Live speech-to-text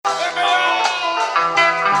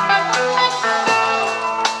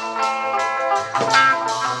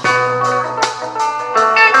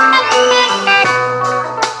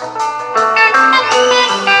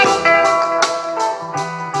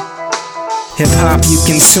Hip-hop, you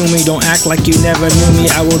consume me, don't act like you never knew me.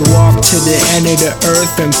 I would walk to the end of the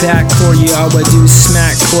earth and back for you. I would do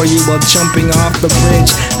smack for you while jumping off the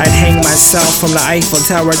bridge. I'd hang myself from the Eiffel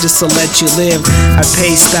Tower just to let you live. I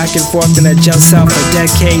pace back and forth in a jail cell for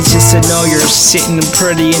decades just to know you're sitting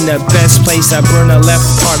pretty in the best place. I burn the left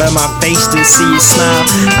part of my face to see you smile.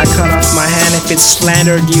 I cut off my hand if it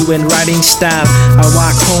slandered you in writing style. I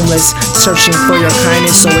walk homeless, searching for your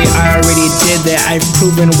kindness, so I already did that. I've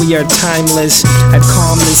proven we are timeless. I'd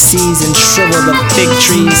calm the seas and shrivel the fig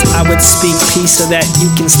trees. I would speak peace so that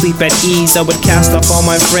you can sleep at ease. I would cast off all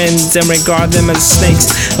my friends and regard them as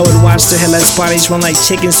snakes. I would watch their headless bodies run like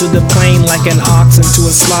chickens through the plain, like an ox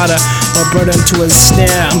into a slaughter or bird into a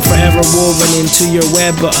snare. I'm forever woven into your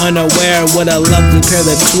web, but unaware what a lovely pair,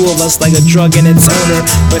 the two of us, like a drug and its owner.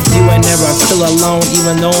 With you I never feel alone,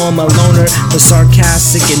 even though I'm a loner. The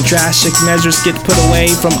sarcastic and drastic measures get put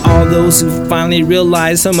away from all those who finally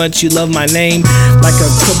realize how much you love my name. Like a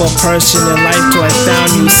crippled person in life till I found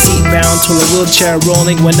you, seat bound to a wheelchair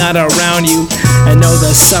rolling when not around you. I know the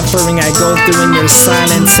suffering I go through in your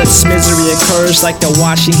silence. Such misery occurs like the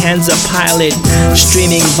washing hands of Pilate.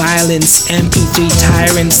 Streaming violence, MP3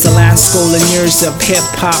 Tyrants. The last golden years of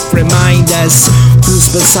hip-hop remind us who's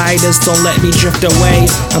beside us. Don't let me drift away.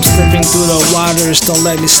 I'm slipping through the waters, don't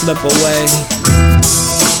let me slip away.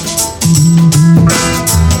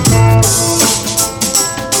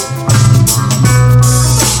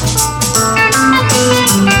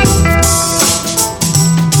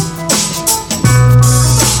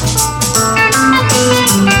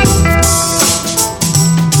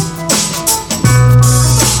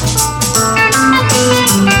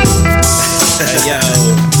 Yeah.